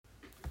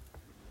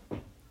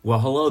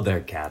Well, hello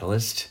there,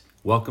 Catalyst.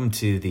 Welcome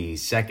to the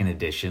second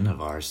edition of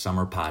our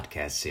summer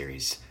podcast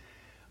series.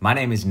 My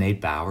name is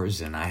Nate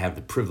Bowers, and I have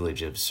the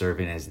privilege of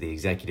serving as the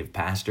executive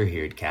pastor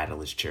here at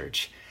Catalyst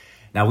Church.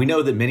 Now, we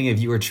know that many of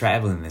you are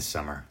traveling this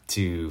summer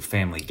to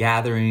family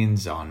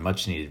gatherings, on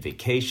much-needed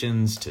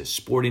vacations, to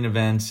sporting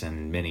events,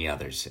 and many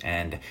others.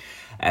 And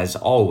as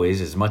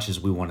always, as much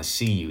as we want to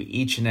see you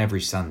each and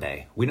every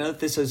Sunday, we know that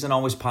this isn't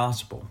always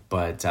possible.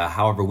 But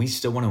however, we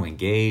still want to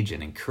engage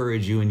and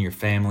encourage you and your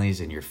families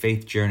in your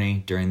faith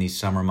journey during these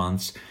summer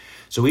months.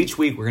 So each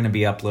week we're going to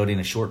be uploading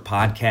a short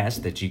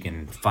podcast that you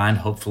can find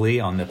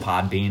hopefully on the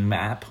Podbean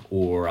app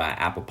or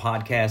Apple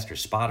Podcast or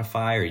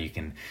Spotify, or you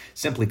can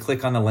simply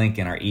click on the link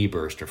in our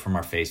eBurst or from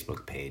our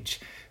Facebook page.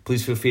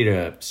 Please feel free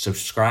to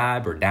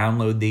subscribe or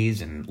download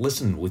these and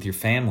listen with your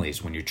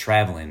families when you're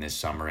traveling this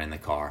summer in the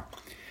car.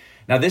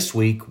 Now this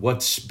week,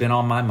 what's been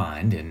on my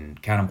mind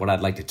and kind of what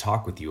I'd like to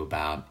talk with you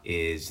about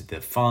is the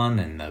fun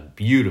and the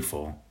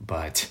beautiful,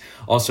 but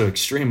also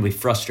extremely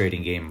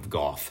frustrating game of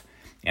golf,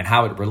 and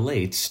how it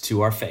relates to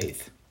our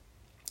faith.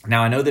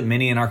 Now, I know that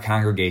many in our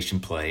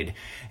congregation played,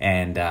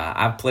 and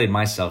I've played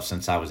myself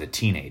since I was a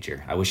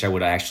teenager. I wish I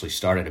would have actually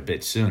started a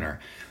bit sooner.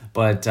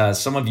 But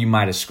some of you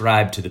might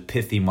ascribe to the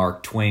pithy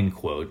Mark Twain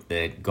quote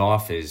that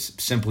golf is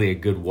simply a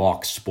good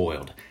walk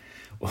spoiled.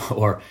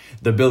 Or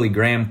the Billy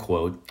Graham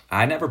quote,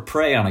 I never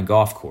pray on a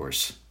golf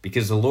course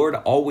because the Lord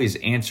always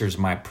answers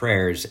my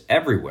prayers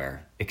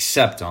everywhere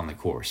except on the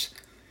course.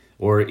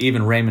 Or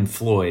even Raymond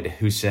Floyd,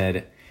 who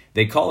said,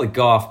 they call it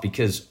golf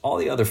because all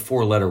the other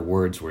four-letter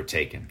words were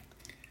taken.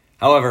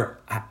 However,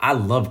 I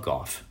love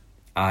golf.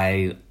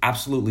 I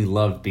absolutely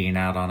love being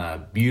out on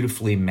a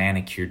beautifully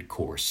manicured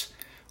course,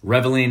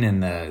 reveling in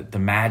the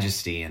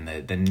majesty and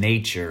the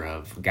nature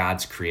of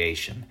God's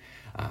creation,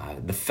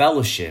 the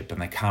fellowship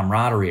and the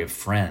camaraderie of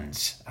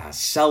friends,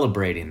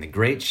 celebrating the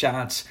great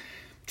shots,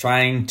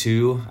 trying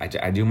to,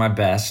 I do my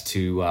best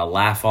to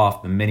laugh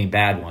off the many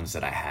bad ones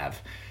that I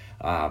have.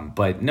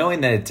 But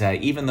knowing that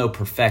even though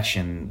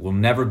perfection will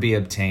never be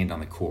obtained on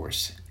the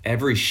course,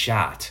 every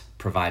shot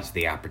provides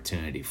the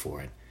opportunity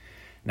for it.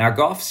 Now,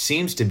 golf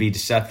seems to be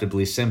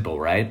deceptively simple,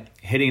 right?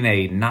 Hitting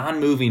a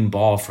non-moving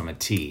ball from a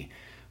tee.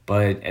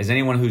 But as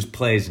anyone who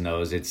plays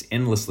knows, it's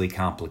endlessly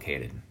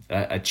complicated.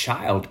 A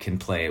child can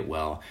play it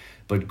well,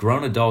 but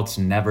grown adults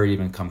never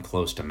even come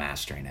close to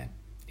mastering it.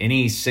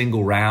 Any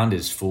single round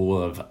is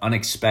full of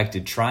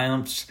unexpected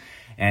triumphs,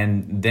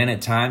 and then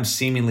at times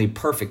seemingly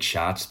perfect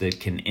shots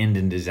that can end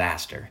in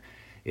disaster.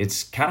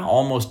 It's kind of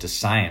almost a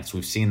science.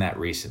 We've seen that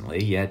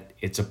recently, yet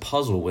it's a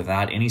puzzle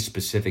without any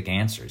specific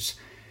answers.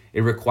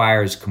 It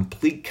requires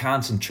complete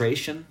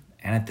concentration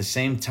and at the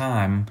same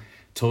time,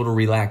 total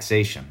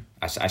relaxation.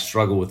 I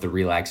struggle with the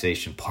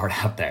relaxation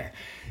part out there.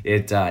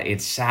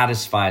 It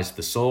satisfies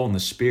the soul and the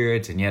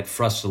spirit and yet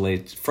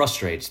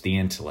frustrates the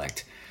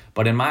intellect.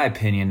 But in my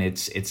opinion,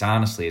 it's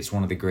honestly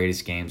one of the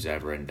greatest games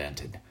ever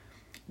invented.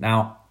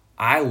 Now,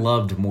 I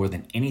loved more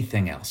than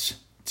anything else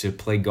to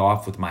play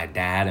golf with my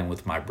dad and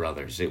with my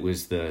brothers. It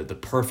was the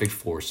perfect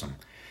foursome.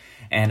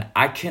 And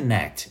I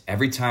connect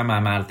every time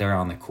I'm out there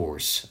on the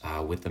course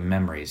with the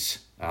memories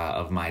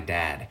of my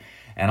dad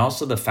and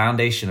also the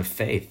foundation of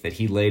faith that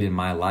he laid in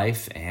my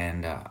life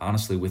and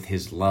honestly with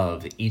his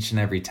love each and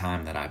every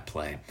time that I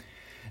play.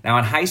 Now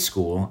in high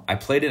school, I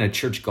played in a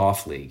church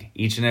golf league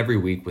each and every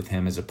week with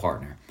him as a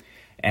partner.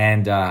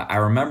 And I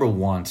remember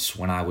once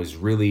when I was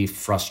really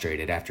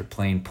frustrated after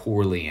playing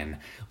poorly and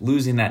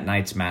losing that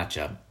night's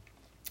matchup,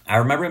 I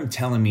remember him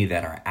telling me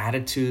that our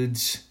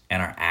attitudes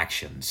and our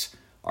actions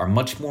are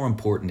much more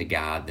important to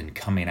God than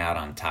coming out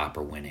on top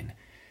or winning.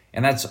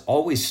 And that's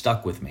always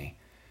stuck with me.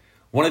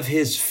 One of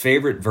his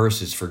favorite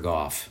verses for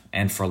golf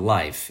and for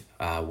life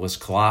was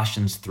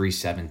Colossians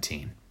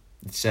 3:17.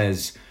 It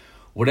says,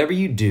 whatever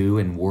you do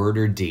in word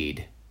or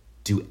deed,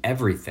 do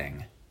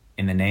everything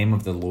in the name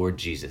of the Lord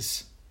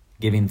Jesus,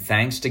 giving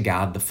thanks to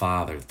God the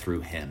Father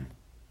through him.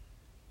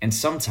 And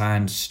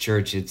sometimes,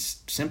 church,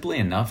 it's simply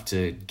enough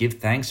to give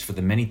thanks for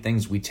the many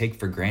things we take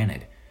for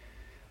granted.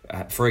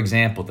 For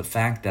example, the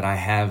fact that I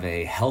have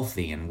a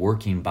healthy and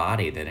working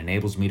body that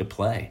enables me to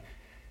play,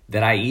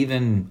 that I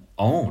even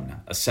own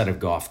a set of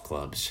golf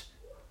clubs,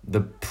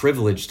 the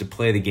privilege to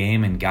play the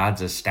game in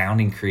God's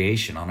astounding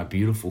creation on a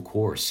beautiful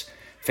course,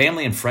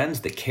 family and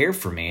friends that care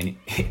for me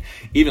and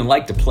even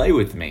like to play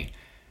with me,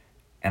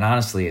 and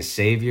honestly, a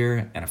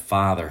Savior and a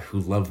Father who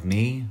loved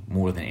me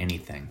more than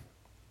anything.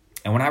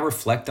 And when I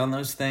reflect on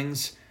those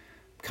things,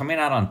 coming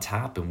out on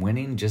top and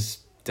winning just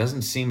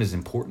doesn't seem as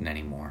important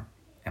anymore.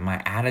 And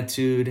my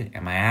attitude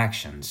and my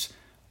actions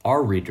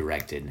are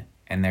redirected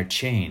and they're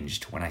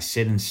changed when I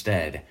sit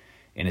instead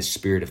in a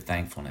spirit of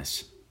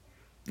thankfulness.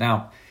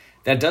 Now,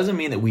 that doesn't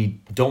mean that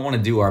we don't want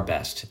to do our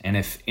best. And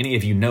if any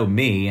of you know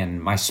me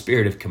and my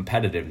spirit of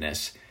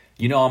competitiveness,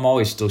 you know I'm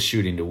always still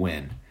shooting to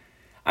win.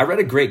 I read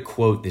a great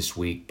quote this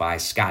week by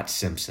Scott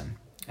Simpson.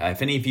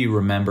 If any of you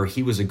remember,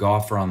 he was a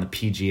golfer on the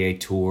PGA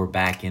Tour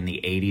back in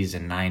the 80s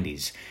and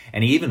 90s,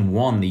 and he even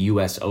won the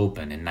U.S.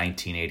 Open in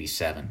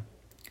 1987.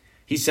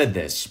 He said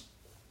this,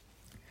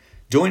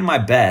 Doing my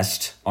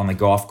best on the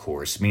golf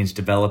course means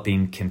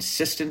developing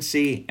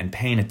consistency and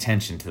paying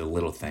attention to the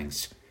little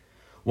things.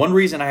 One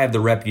reason I have the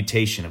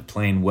reputation of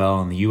playing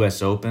well in the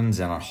U.S.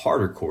 Opens and on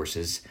harder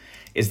courses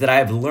is that I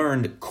have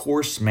learned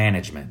course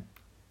management.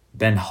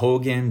 Ben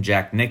Hogan,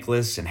 Jack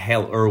Nicklaus, and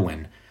Hale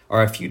Irwin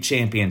are a few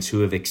champions who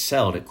have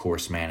excelled at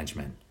course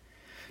management.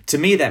 To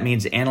me, that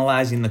means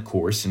analyzing the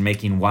course and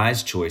making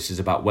wise choices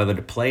about whether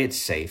to play it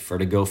safe or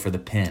to go for the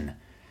pin.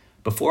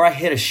 Before I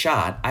hit a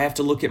shot, I have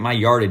to look at my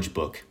yardage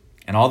book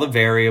and all the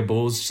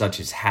variables such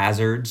as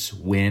hazards,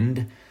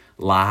 wind,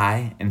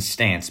 lie, and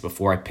stance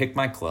before I pick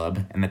my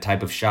club and the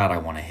type of shot I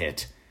want to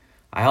hit.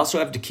 I also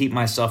have to keep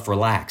myself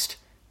relaxed,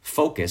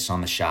 focus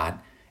on the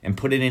shot, and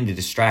put it into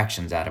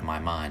distractions out of my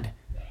mind.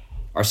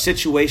 Our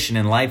situation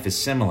in life is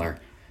similar.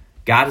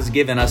 God has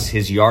given us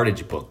His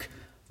yardage book,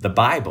 the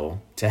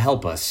Bible, to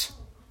help us.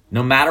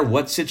 No matter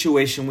what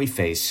situation we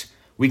face,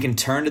 we can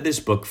turn to this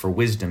book for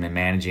wisdom in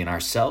managing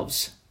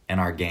ourselves and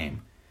our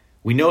game.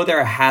 We know there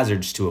are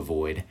hazards to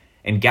avoid,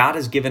 and God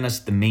has given us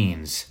the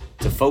means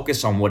to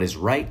focus on what is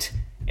right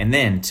and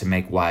then to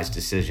make wise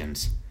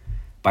decisions.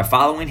 By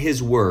following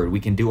His word,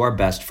 we can do our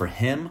best for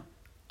Him,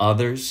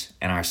 others,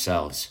 and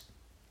ourselves.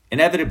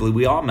 Inevitably,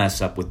 we all mess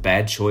up with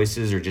bad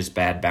choices or just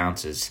bad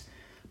bounces.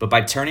 But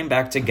by turning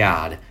back to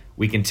God,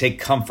 we can take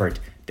comfort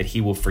that He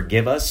will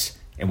forgive us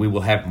and we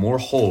will have more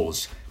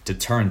holes to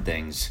turn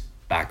things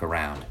back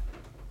around.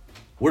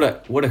 What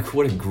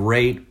a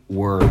great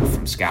word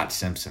from Scott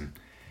Simpson.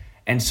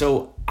 And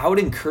so I would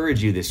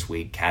encourage you this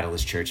week,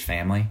 Catalyst Church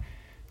family,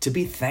 to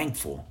be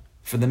thankful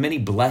for the many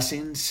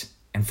blessings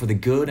and for the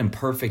good and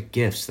perfect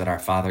gifts that our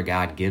Father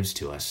God gives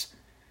to us.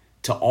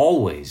 To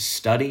always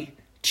study,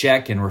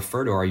 check, and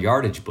refer to our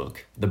yardage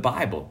book, the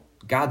Bible,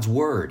 God's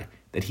Word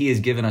that He has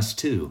given us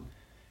too,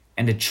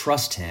 and to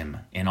trust Him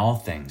in all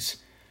things,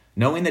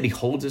 knowing that He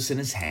holds us in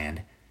His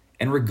hand,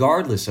 and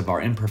regardless of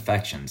our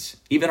imperfections,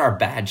 even our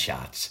bad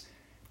shots,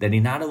 that He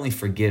not only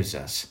forgives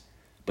us,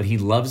 but He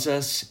loves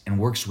us and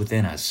works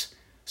within us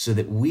so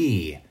that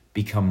we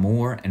become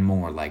more and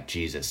more like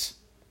Jesus.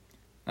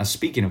 Now,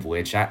 speaking of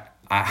which,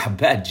 I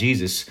bet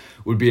Jesus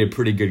would be a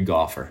pretty good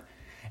golfer.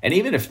 And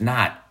even if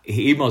not,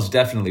 he most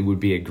definitely would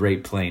be a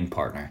great playing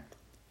partner.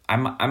 I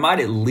might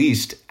at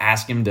least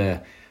ask him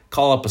to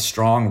call up a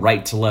strong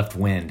right-to-left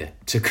wind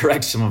to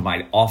correct some of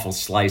my awful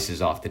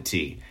slices off the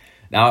tee.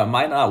 Now, it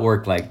might not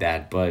work like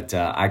that, but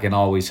I can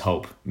always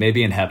hope.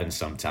 Maybe in heaven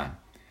sometime.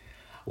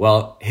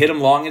 Well, hit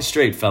 'em long and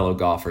straight, fellow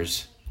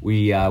golfers.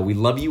 We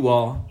love you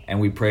all, and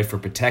we pray for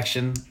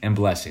protection and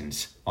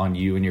blessings on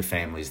you and your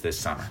families this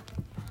summer.